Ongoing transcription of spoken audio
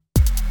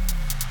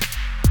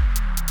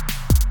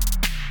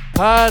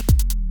Pod.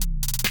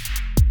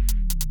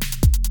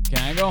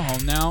 Can I go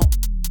home now?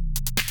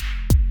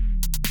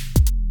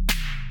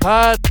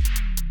 Pod.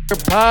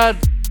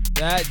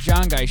 That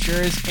John guy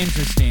sure is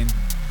interesting.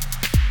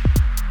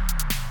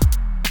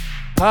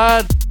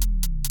 Pod.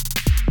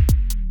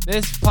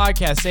 This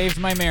podcast saved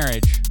my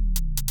marriage.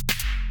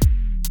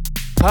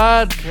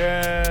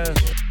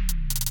 Podcast.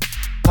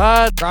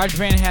 Pod.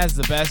 GarageBand has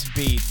the best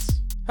beats.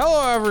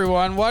 Hello,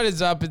 everyone. What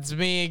is up? It's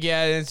me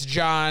again. It's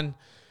John.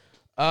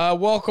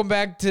 Welcome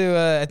back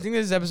to, I think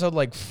this is episode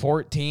like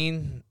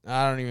 14.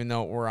 I don't even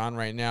know what we're on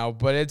right now,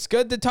 but it's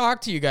good to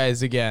talk to you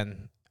guys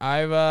again.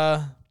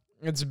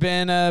 It's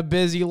been a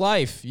busy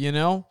life, you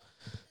know?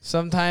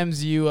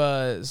 Sometimes you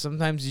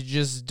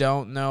just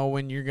don't know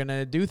when you're going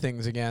to do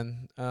things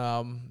again.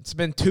 It's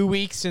been 2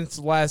 weeks since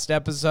the last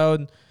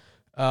episode.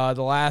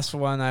 The last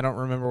one, I don't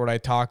remember what I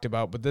talked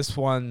about, but this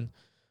one,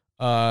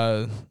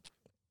 I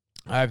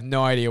have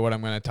no idea what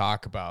I'm going to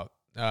talk about.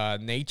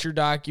 Nature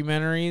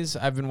documentaries,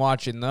 I've been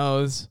watching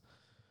those.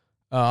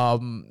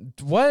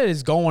 What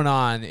is going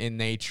on in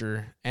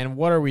nature and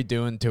what are we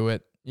doing to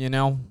it, you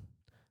know?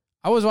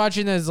 I was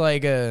watching it was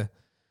like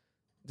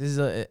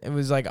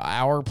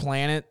Our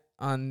Planet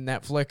on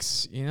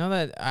Netflix. You know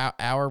that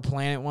Our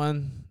Planet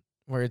one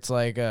where it's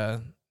like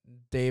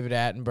David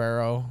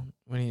Attenborough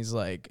when he's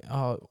like,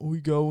 "Oh,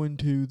 we go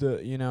into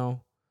the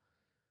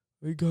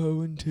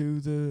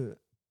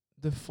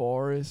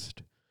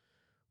forest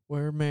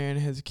where man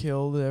has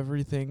killed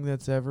everything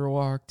that's ever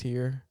walked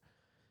here,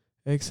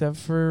 except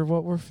for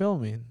what we're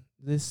filming,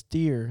 this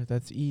deer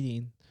that's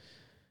eating."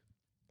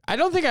 I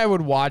don't think I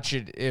would watch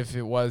it if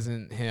it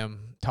wasn't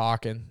him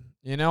talking,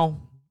 you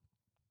know?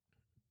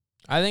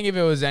 I think if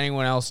it was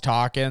anyone else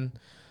talking,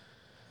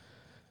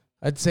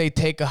 I'd say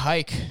take a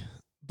hike.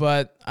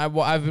 But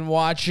I've been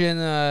watching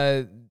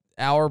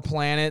Our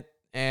Planet,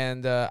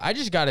 and I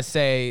just got to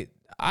say,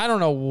 I don't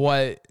know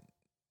what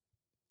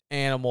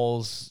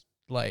animals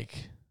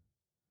like.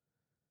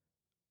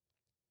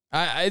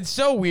 It's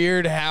so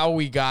weird how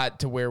we got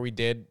to where we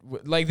did.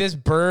 Like this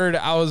bird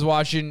I was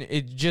watching,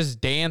 it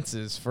just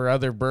dances for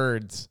other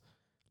birds.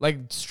 Like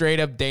straight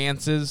up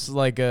dances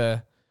like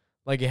it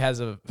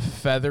has a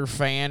feather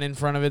fan in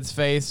front of its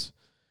face,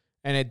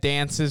 and it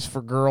dances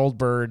for girl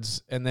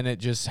birds, and then it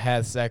just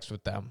has sex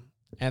with them.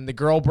 And the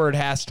girl bird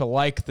has to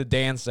like the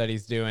dance that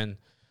he's doing.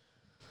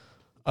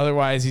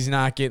 Otherwise, he's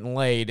not getting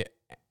laid.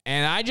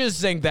 And I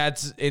just think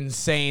that's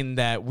insane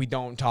that we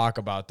don't talk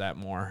about that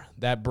more.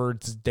 That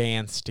birds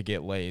dance to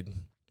get laid.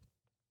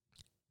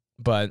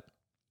 But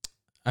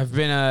I've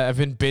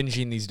been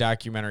binging these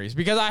documentaries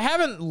because I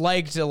haven't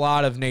liked a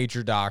lot of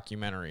nature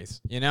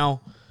documentaries, you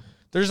know?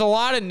 There's a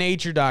lot of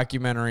nature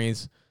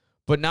documentaries,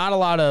 but not a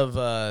lot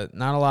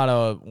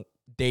of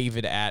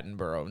David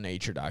Attenborough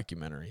nature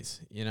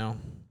documentaries, you know?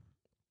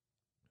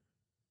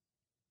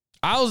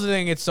 I also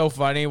think it's so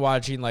funny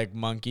watching like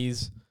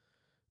monkeys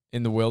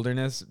in the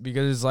wilderness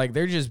because it's like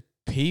they're just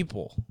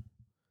people.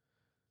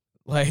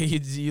 Like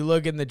you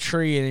look in the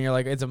tree and you're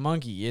like, it's a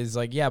monkey. It's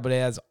like, yeah, but it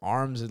has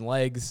arms and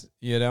legs,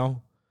 you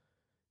know?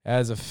 It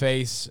has a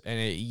face and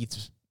it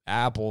eats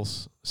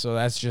apples. So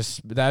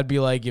that'd be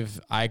like if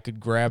I could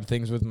grab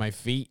things with my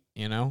feet,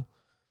 you know?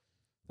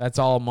 That's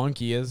all a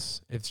monkey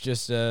is. It's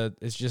just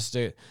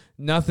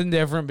nothing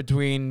different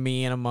between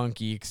me and a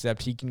monkey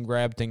except he can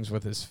grab things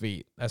with his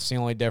feet. That's the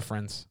only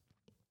difference.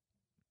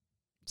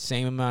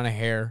 Same amount of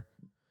hair.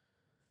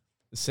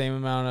 The same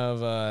amount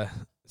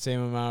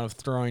of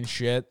throwing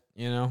shit,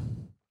 you know.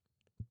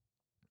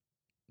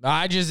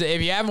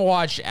 If you haven't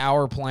watched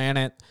Our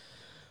Planet,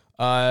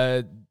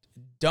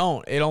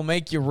 don't. It'll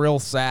make you real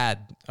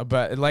sad.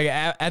 But like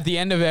at the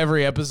end of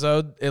every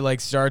episode, it like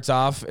starts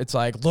off. It's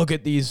like, look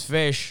at these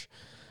fish.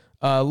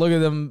 Look at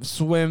them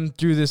swim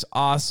through this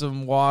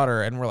awesome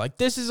water, and we're like,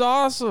 this is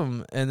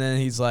awesome. And then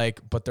he's like,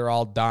 but they're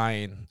all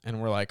dying,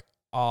 and we're like,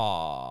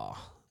 oh,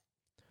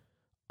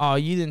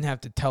 you didn't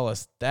have to tell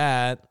us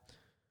that.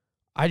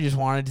 I just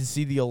wanted to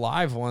see the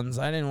alive ones.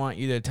 I didn't want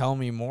you to tell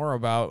me more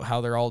about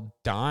how they're all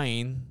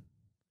dying.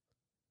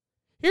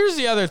 Here's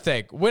the other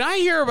thing. When I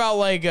hear about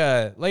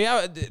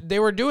they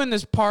were doing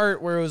this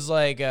part where it was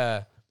like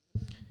a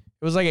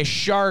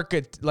shark.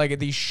 Like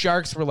these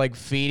sharks were like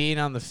feeding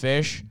on the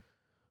fish,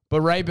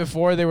 but right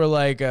before they were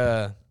like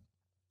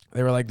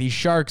these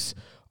sharks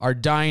are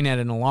dying at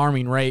an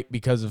alarming rate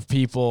because of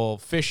people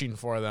fishing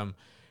for them,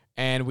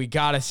 and we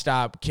gotta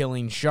stop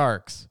killing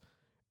sharks.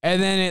 And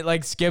then it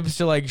like skips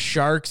to like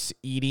sharks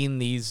eating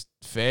these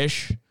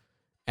fish,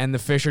 and the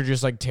fish are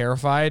just like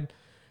terrified.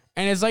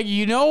 And it's like,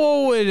 you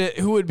know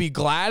who would be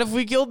glad if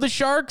we killed the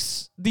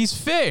sharks? These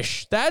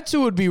fish. That's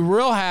who would be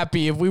real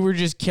happy if we were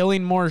just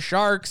killing more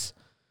sharks.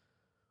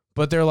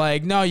 But they're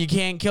like, no, you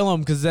can't kill them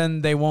because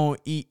then they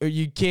won't eat. Or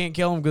you can't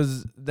kill them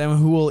because then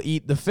who will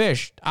eat the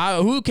fish?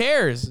 Who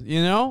cares?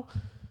 You know?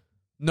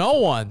 No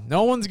one.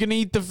 No one's going to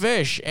eat the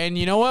fish. And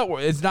you know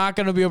what? It's not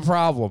going to be a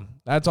problem.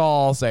 That's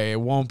all I'll say. It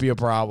won't be a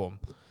problem.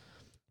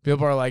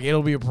 People are like,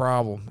 it'll be a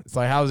problem. It's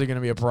like, how is it going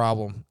to be a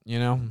problem? You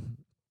know?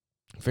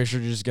 Fish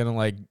are just going to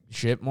like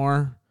shit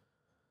more.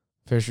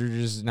 Fish are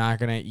just not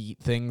gonna eat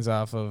things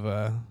off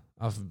of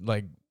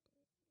like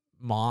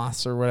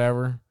moss or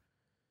whatever.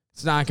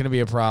 It's not gonna be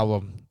a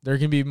problem. There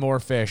can be more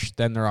fish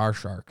than there are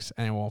sharks,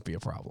 and it won't be a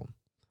problem.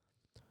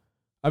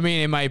 I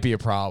mean, it might be a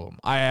problem.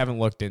 I haven't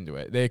looked into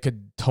it. They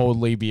could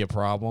totally be a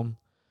problem.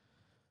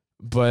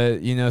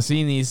 But, you know,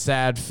 seeing these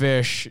sad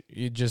fish,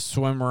 you just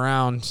swim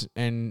around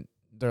and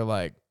they're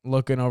like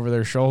looking over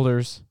their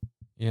shoulders,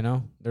 you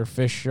know, their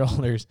fish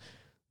shoulders.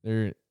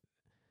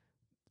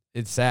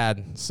 It's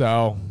sad.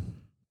 So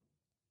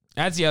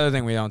that's the other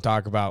thing we don't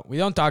talk about. We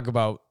don't talk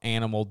about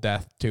animal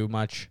death too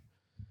much.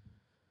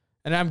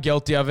 And I'm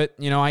guilty of it.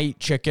 You know, I eat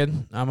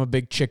chicken. I'm a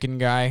big chicken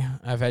guy.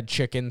 I've had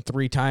chicken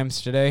 3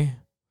 times today.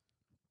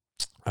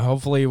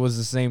 Hopefully it was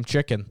the same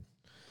chicken.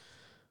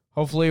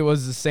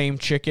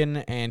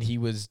 And he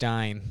was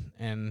dying,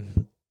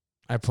 and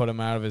I put him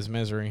out of his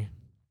misery.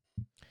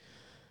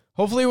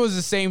 Hopefully it was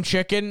the same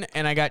chicken,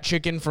 and I got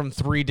chicken from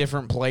 3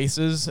 different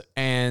places,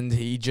 and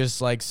he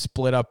just like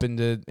split up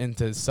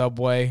into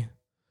Subway,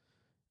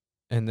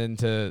 and then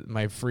to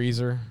my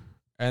freezer,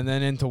 and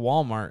then into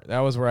Walmart. That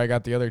was where I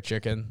got the other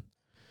chicken.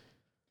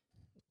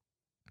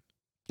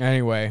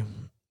 Anyway,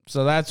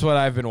 so that's what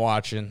I've been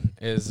watching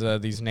is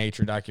these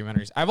nature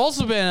documentaries. I've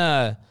also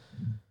been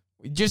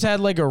we just had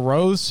like a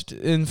roast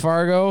in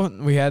Fargo.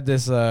 We had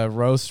this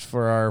roast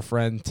for our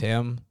friend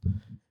Tim,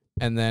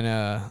 and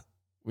then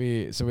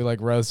we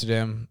like roasted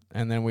him,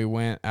 and then we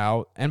went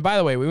out. And by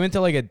the way, we went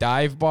to like a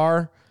dive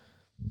bar.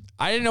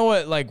 I didn't know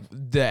what like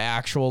the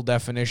actual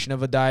definition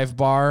of a dive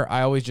bar.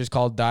 I always just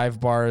called dive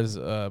bars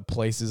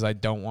places I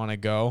don't want to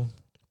go.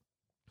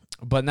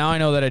 But now I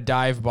know that a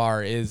dive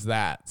bar is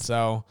that.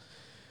 So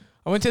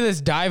I went to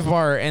this dive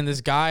bar, and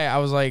this guy,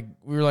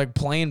 we were like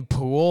playing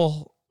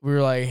pool. We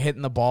were like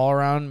hitting the ball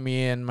around,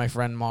 me and my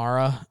friend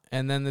Mara.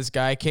 And then this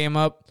guy came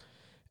up,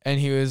 and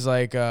he was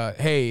like,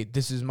 hey,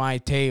 this is my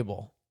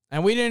table.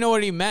 And we didn't know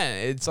what he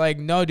meant. It's like,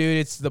 no, dude,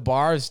 it's the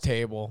bar's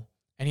table.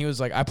 And he was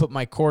like, I put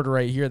my quarter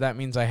right here. That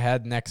means I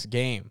had next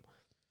game.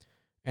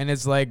 And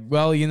it's like,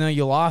 well, you know,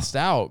 you lost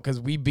out because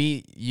we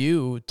beat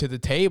you to the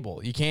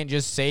table. You can't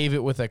just save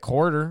it with a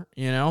quarter,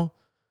 you know?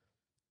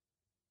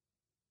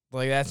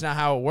 Like, that's not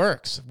how it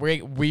works.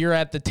 We're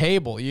at the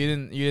table. You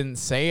didn't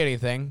say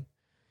anything.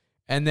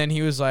 And then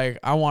he was like,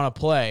 I want to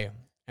play.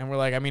 And we're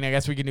like, I mean, I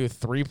guess we can do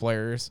 3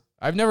 players.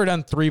 I've never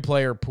done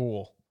 3-player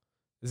pool.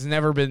 It's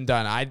never been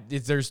done.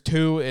 There's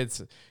 2.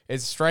 It's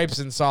stripes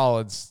and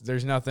solids.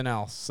 There's nothing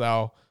else.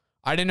 So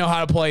I didn't know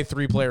how to play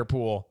 3-player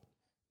pool.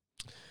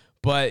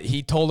 But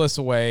he told us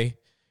a way,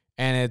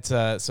 and it's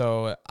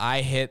so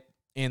I hit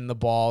in the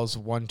balls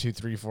 1, 2,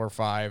 3, 4,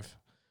 5.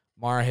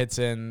 Mara hits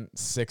in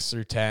 6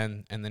 through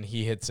 10, and then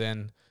he hits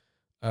in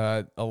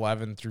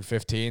 11 through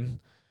 15.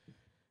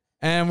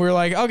 And we were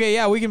like, okay,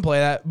 yeah, we can play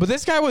that. But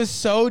this guy was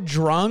so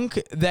drunk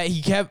that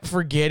he kept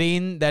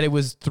forgetting that it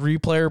was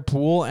 3-player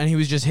pool, and he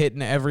was just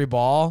hitting every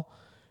ball.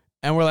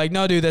 And we're like,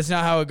 no, dude, that's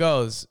not how it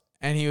goes.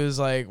 And he was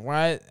like,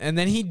 what? And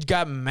then he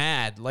got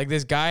mad. Like,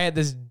 this guy at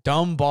this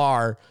dumb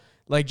bar,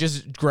 like,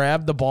 just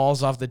grabbed the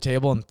balls off the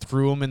table and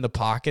threw them in the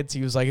pockets.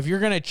 He was like, if you're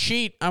going to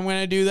cheat, I'm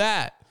going to do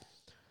that.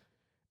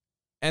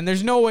 And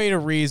there's no way to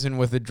reason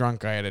with a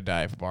drunk guy at a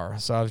dive bar.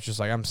 So I was just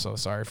like, I'm so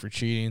sorry for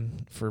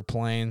cheating, for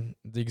playing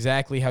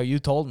exactly how you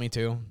told me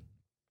to.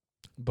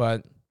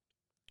 But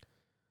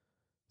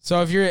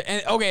so if you're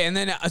okay, and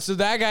then so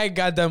that guy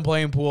got done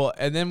playing pool,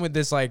 and then with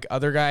this like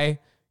other guy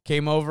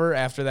came over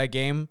after that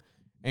game,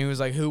 and he was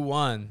like, who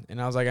won?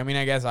 And I was like, I mean,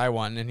 I guess I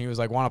won. And he was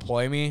like, want to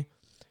play me?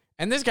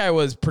 And this guy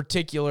was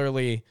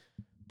particularly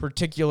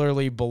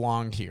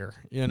belonged here,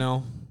 you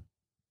know?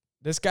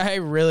 This guy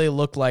really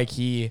looked like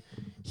he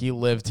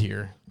lived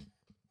here.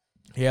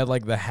 He had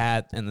like the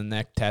hat and the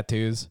neck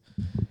tattoos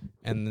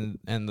and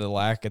the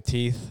lack of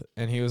teeth.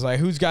 And he was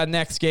like, who's got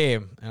next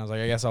game? And I was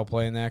like, I guess I'll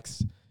play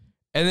next.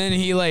 And then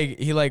he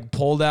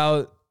pulled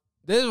out,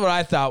 this is what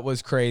I thought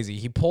was crazy.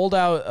 He pulled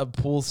out a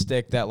pool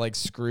stick that like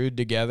screwed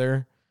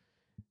together.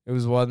 It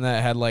was one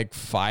that had like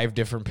 5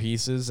 different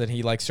pieces, and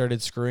he like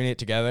started screwing it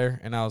together.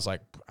 And I was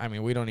like, I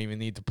mean, we don't even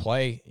need to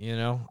play, you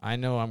know? I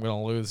know I'm going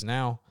to lose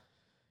now.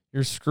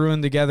 You're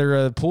screwing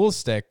together a pool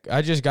stick.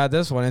 I just got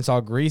this one. It's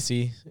all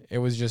greasy. It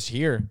was just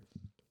here.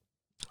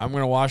 I'm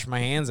going to wash my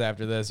hands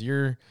after this.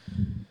 You've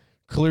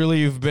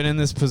been in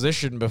this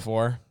position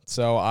before,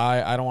 so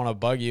I don't want to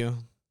bug you.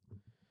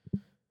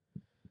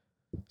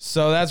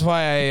 So that's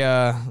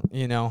why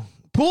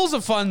pool's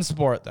a fun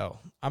sport, though.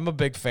 I'm a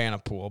big fan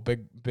of pool.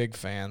 Big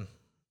fan.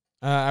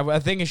 I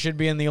think it should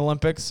be in the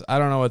Olympics. I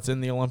don't know what's in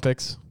the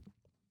Olympics.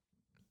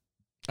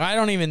 I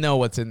don't even know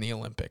what's in the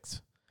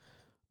Olympics.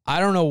 I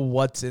don't know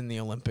what's in the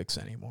Olympics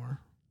anymore.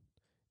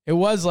 It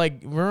was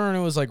like, remember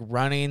it was like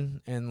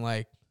running and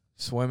like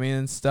swimming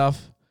and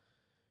stuff.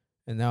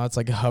 And now it's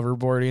like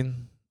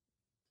hoverboarding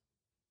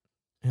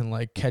and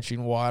like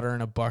catching water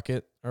in a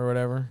bucket or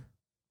whatever.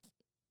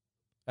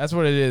 That's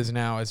what it is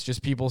now. It's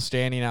just people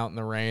standing out in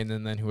the rain,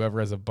 and then whoever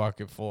has a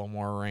bucket full of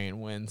more rain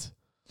wins.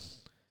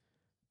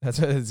 That's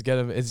what it's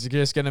gonna. It's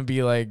just gonna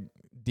be like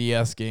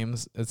DS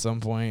games at some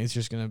point. It's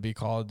just gonna be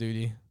Call of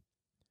Duty.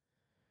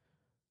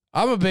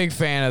 I'm a big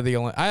fan of the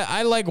Olympics.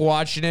 I like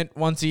watching it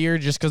once a year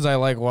just because I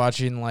like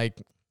watching, like,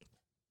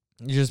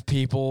 just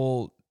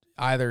people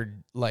either,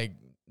 like,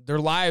 their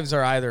lives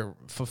are either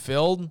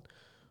fulfilled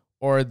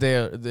or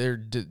they're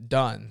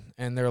done,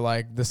 and they're,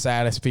 like, the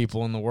saddest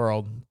people in the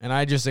world. And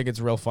I just think it's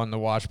real fun to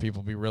watch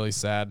people be really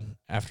sad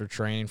after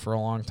training for a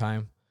long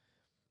time.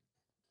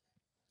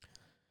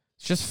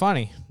 It's just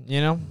funny,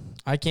 you know?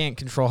 I can't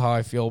control how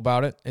I feel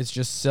about it. It's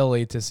just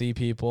silly to see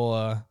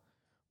people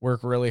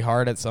work really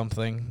hard at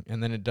something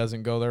and then it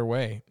doesn't go their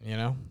way, you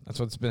know? That's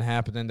what's been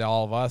happening to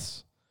all of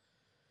us.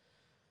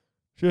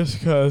 Just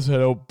because I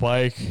don't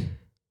bike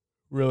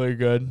really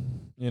good,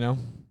 you know?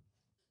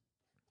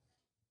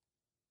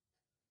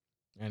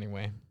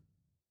 Anyway,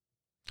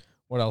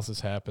 what else has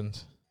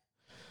happened?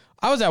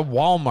 I was at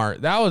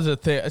Walmart. That was a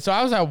thing. So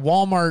I was at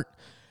Walmart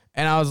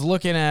and I was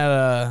looking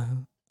at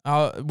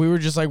we were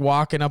just like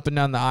walking up and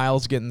down the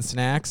aisles getting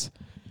snacks.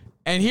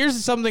 And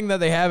here's something that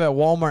they have at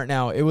Walmart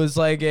now. It was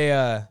like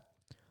a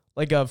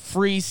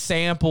free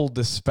sample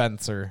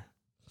dispenser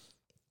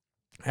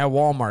at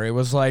Walmart. It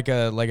was like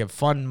a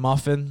fun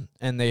muffin,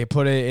 and they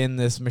put it in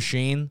this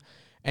machine,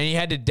 and you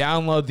had to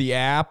download the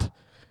app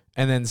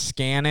and then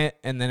scan it,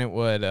 and then it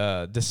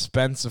would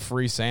dispense a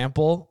free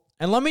sample.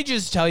 And let me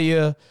just tell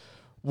you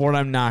what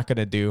I'm not going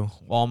to do,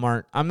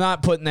 Walmart. I'm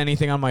not putting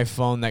anything on my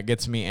phone that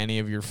gets me any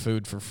of your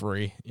food for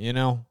free, you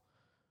know?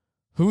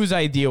 Whose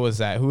idea was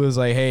that? Who was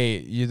like, hey,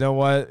 you know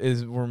what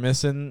we're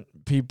missing?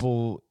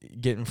 People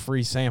getting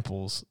free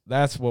samples.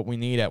 That's what we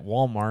need at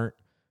Walmart.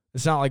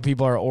 It's not like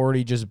people are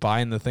already just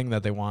buying the thing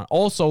that they want.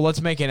 Also,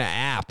 let's make an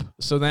app.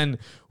 So then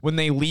when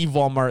they leave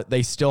Walmart,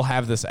 they still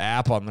have this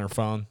app on their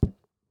phone.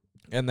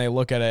 And they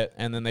look at it,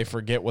 and then they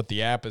forget what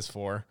the app is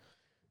for.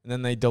 And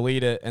then they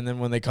delete it. And then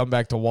when they come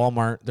back to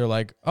Walmart, they're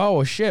like,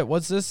 oh, shit,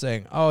 what's this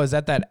thing? Oh, is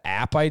that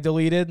app I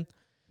deleted?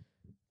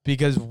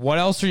 Because what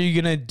else are you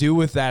going to do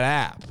with that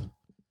app?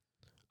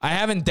 I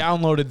haven't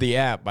downloaded the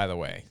app, by the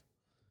way.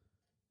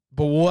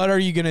 But what are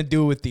you going to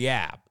do with the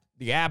app?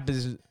 The app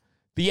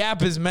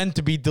is meant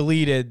to be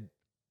deleted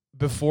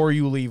before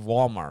you leave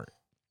Walmart.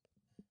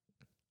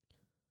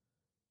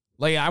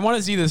 Like, I want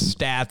to see the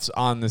stats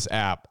on this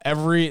app.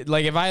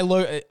 If I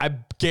look, I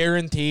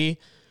guarantee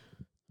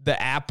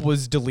the app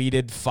was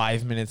deleted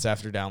 5 minutes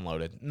after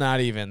downloaded. Not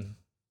even.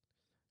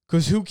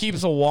 Because who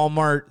keeps a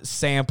Walmart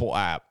sample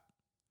app?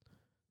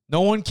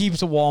 No one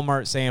keeps a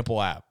Walmart sample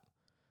app.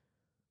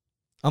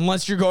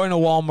 Unless you're going to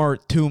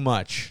Walmart too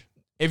much.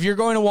 If you're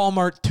going to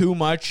Walmart too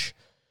much,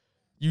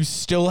 you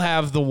still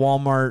have the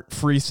Walmart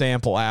free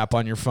sample app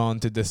on your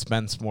phone to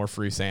dispense more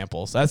free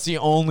samples. That's the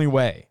only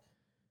way.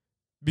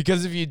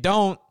 Because if you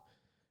don't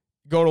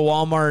go to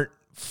Walmart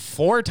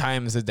 4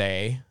 times a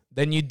day,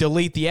 then you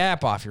delete the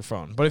app off your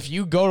phone. But if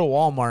you go to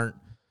Walmart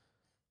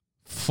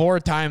 4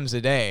 times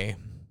a day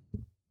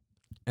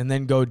and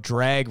then go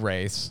drag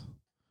race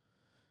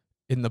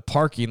in the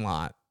parking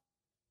lot,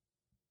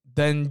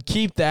 then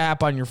keep the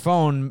app on your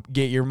phone,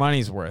 get your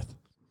money's worth.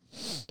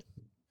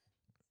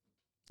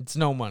 It's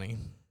no money.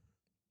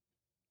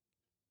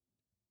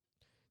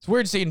 It's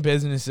weird seeing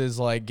businesses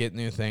like get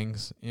new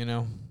things, you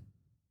know?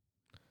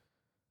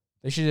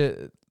 They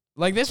should,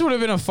 like, this would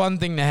have been a fun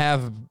thing to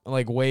have,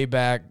 like, way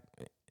back,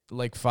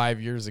 like 5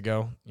 years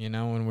ago, you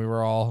know, when we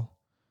were all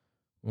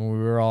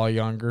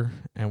younger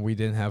and we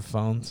didn't have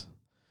phones.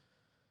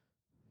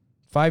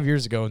 5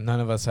 years ago, none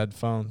of us had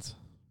phones.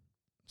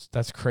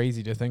 That's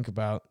crazy to think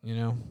about, you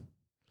know.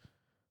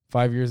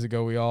 5 years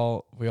ago, we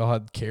all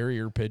had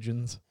carrier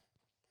pigeons.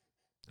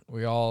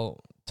 We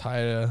all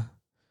taped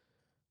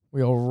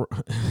our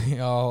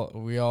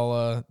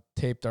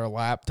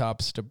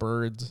laptops to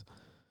birds,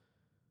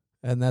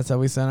 and that's how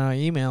we sent out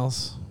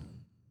emails.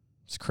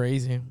 It's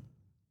crazy.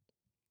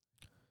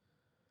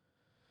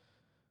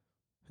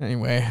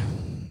 Anyway,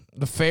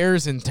 the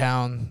fair's in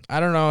town.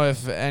 I don't know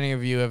if any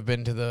of you have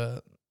been to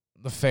the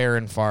fair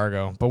in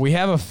Fargo, but we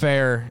have a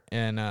fair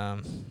in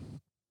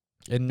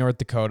North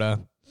Dakota,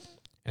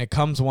 and it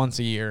comes once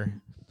a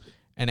year,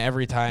 and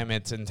every time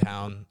it's in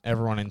town,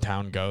 everyone in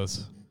town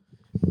goes,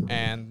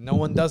 and no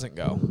one doesn't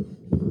go.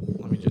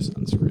 Let me just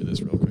unscrew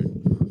this real quick.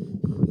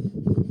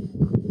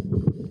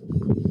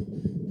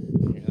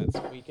 Hear that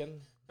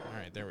squeaking? All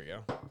right, there we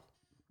go.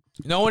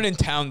 No one in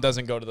town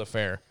doesn't go to the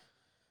fair.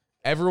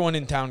 Everyone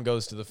in town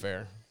goes to the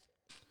fair.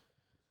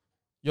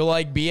 You'll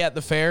like be at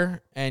the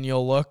fair and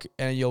you'll look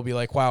and you'll be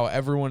like, wow,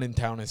 everyone in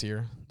town is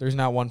here. There's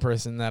not one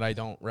person that I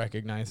don't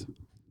recognize.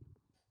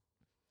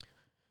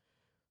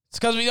 It's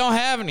because we don't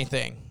have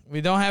anything.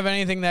 We don't have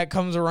anything that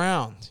comes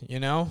around, you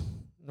know?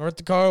 North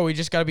Dakota, we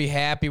just got to be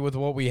happy with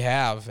what we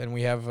have. And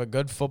we have a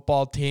good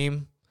football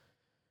team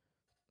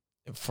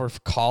for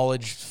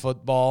college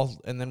football.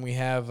 And then we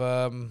have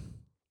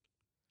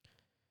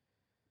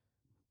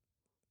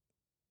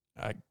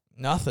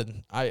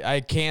nothing.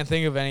 I can't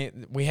think of any.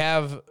 We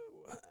have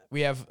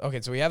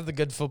the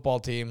good football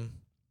team.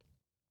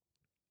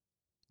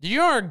 Do you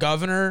know our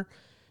governor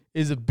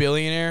is a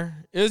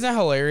billionaire? Isn't that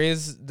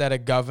hilarious that a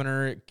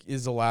governor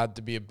is allowed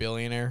to be a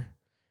billionaire?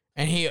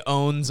 And he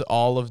owns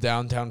all of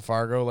downtown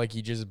Fargo, like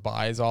he just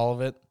buys all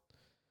of it.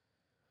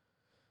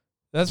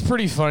 That's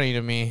pretty funny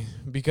to me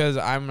because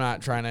I'm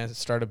not trying to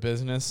start a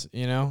business,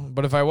 you know?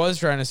 But if I was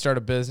trying to start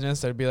a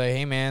business, I'd be like,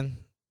 hey, man,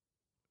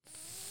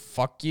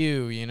 fuck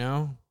you, you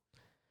know?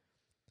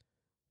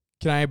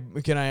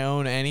 Can I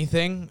own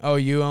anything? Oh,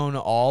 you own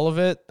all of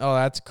it? Oh,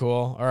 that's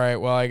cool. All right,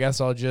 well, I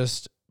guess I'll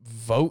just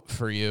vote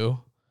for you.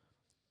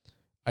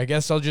 I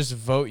guess I'll just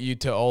vote you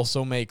to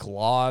also make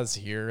laws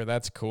here.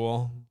 That's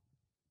cool.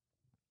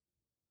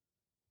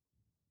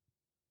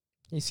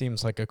 He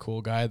seems like a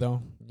cool guy,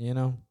 though, you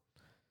know?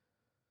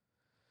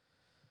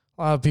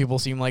 A lot of people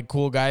seem like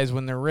cool guys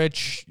when they're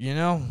rich, you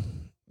know?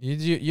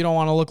 You don't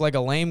want to look like a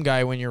lame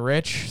guy when you're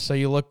rich, so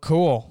you look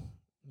cool.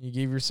 You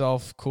give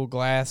yourself cool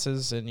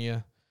glasses and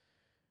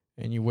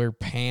you wear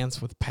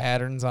pants with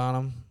patterns on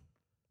them.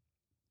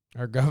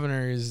 Our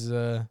governor is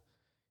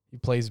he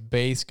plays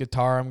bass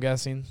guitar, I'm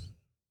guessing.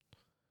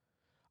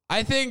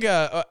 I think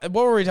what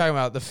were we talking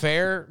about? The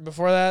fair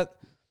before that?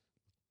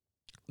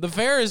 The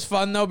fair is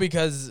fun though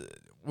because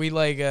we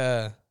like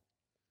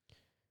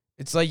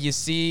it's like you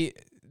see.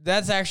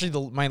 That's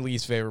actually my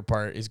least favorite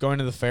part is going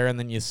to the fair and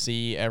then you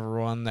see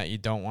everyone that you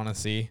don't want to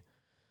see.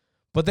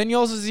 But then you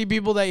also see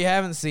people that you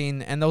haven't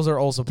seen, and those are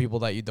also people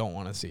that you don't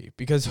want to see.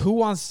 Because who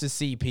wants to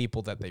see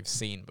people that they've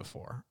seen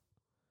before?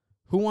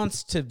 Who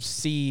wants to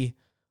see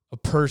a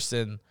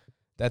person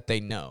that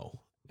they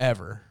know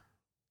ever?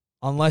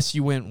 Unless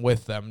you went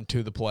with them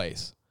to the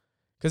place.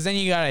 Because then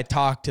you got to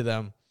talk to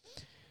them.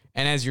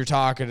 And as you're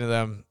talking to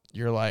them,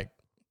 you're like,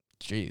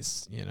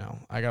 geez, you know,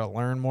 I got to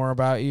learn more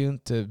about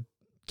you to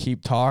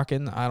keep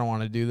talking. I don't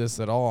want to do this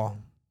at all.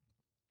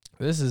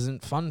 This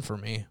isn't fun for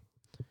me.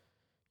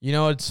 You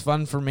know, it's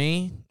fun for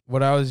me.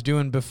 What I was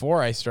doing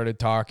before I started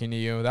talking to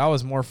you, that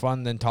was more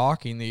fun than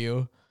talking to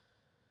you.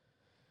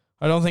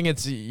 I don't think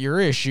it's your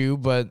issue,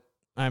 but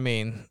I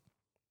mean,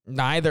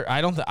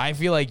 I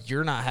feel like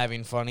you're not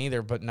having fun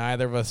either, but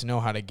neither of us know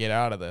how to get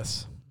out of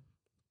this.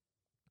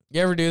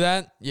 You ever do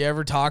that? You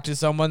ever talk to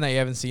someone that you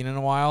haven't seen in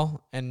a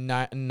while and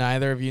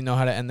neither of you know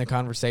how to end the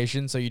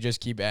conversation, so you just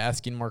keep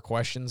asking more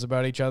questions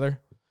about each other?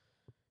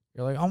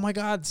 You're like, oh my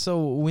God,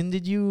 so when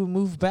did you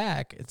move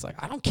back? It's like,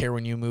 I don't care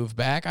when you move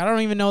back. I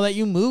don't even know that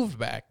you moved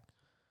back.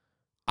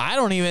 I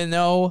don't even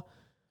know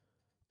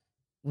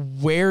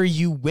where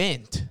you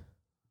went.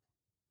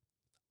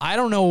 I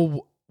don't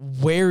know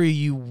where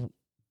you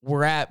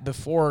were at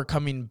before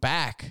coming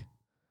back.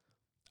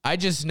 I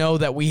just know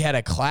that we had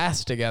a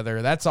class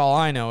together. That's all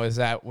I know is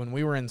that when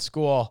we were in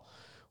school,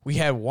 we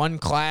had one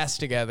class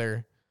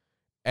together,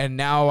 and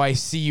now I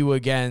see you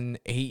again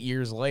 8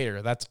 years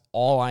later. That's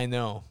all I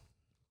know.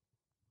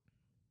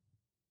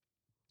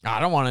 I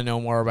don't want to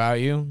know more about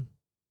you.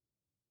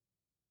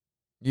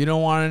 You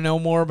don't want to know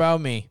more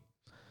about me.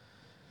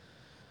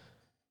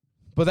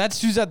 But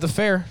that's who's at the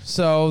fair.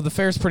 So the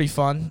fair's pretty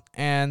fun.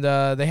 And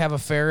they have a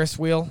Ferris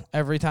wheel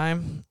every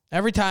time.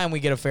 Every time we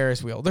get a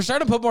Ferris wheel. They're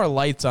starting to put more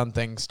lights on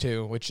things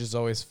too, which is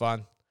always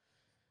fun.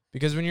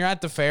 Because when you're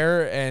at the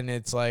fair and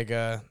it's like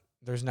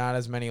there's not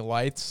as many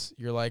lights,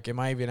 you're like,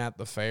 am I even at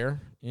the fair?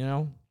 You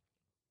know?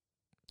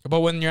 But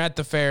when you're at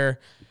the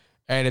fair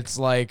and it's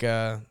like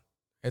you're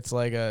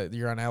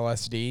on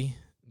LSD,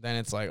 then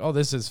it's like, oh,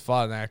 this is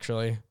fun,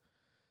 actually.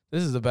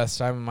 This is the best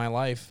time of my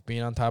life,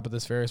 being on top of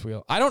this Ferris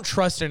wheel. I don't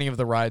trust any of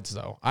the rides,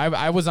 though.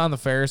 I was on the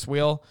Ferris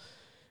wheel,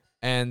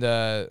 and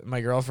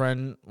my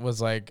girlfriend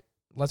was like,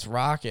 let's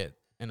rock it.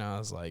 And I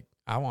was like,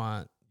 I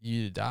want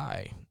you to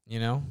die,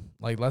 you know?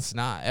 Like, let's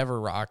not ever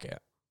rock it.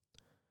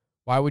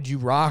 Why would you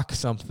rock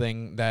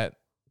something that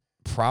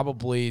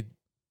probably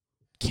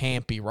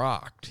can't be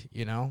rocked,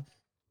 you know?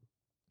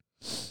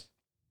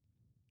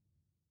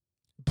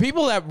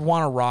 People that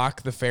want to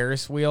rock the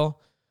Ferris wheel,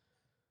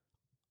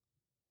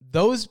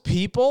 those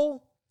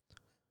people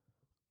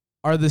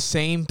are the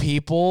same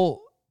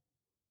people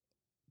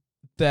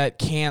that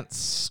can't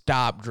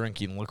stop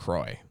drinking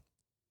LaCroix.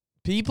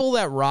 People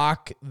that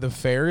rock the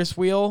Ferris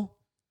wheel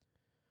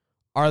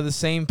are the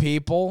same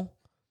people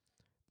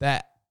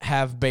that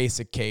have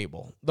basic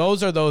cable.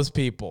 Those are those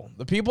people.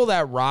 The people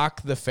that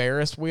rock the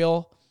Ferris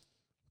wheel,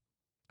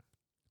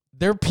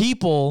 they're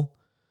people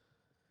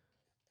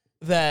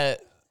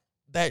that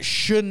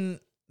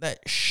shouldn't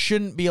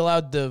be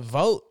allowed to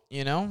vote,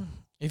 you know?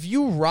 If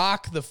you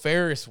rock the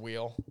Ferris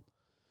wheel,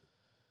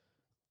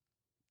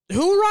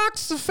 who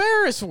rocks the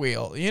Ferris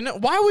wheel? You know,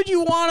 why would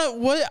you want to?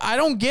 What? I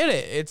don't get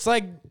it. It's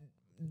like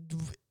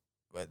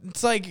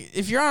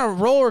if you're on a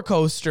roller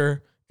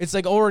coaster, it's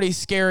like already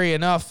scary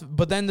enough,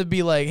 but then to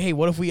be like, hey,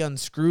 what if we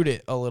unscrewed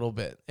it a little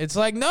bit? It's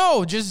like,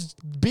 no, just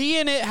be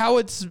in it how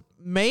it's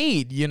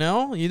made, you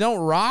know? You don't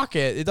rock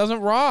it. It doesn't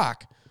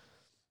rock.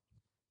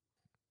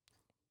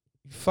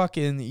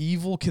 Fucking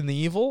Evel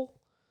Knievel.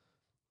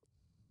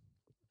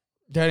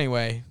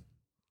 Anyway,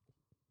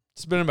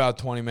 it's been about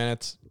 20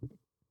 minutes.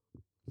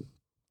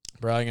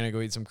 Probably gonna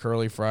go eat some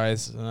curly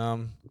fries.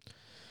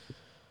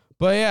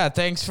 But yeah,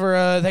 thanks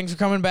for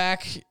coming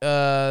back.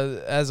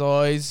 As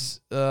always,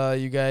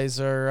 you guys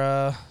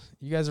are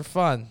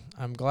fun.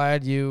 I'm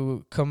glad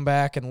you come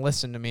back and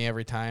listen to me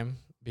every time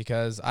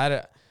because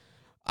I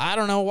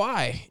don't know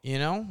why. You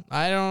know,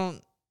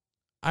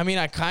 I mean,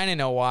 I kind of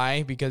know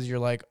why, because you're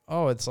like,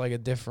 oh, it's like a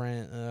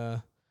different,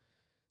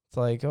 it's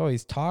like, oh,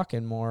 he's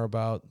talking more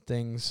about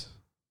things.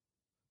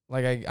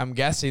 Like, I'm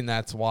guessing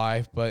that's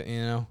why, but,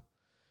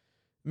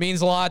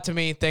 means a lot to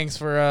me. Thanks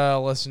for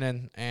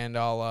listening, and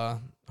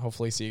I'll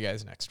hopefully see you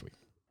guys next week.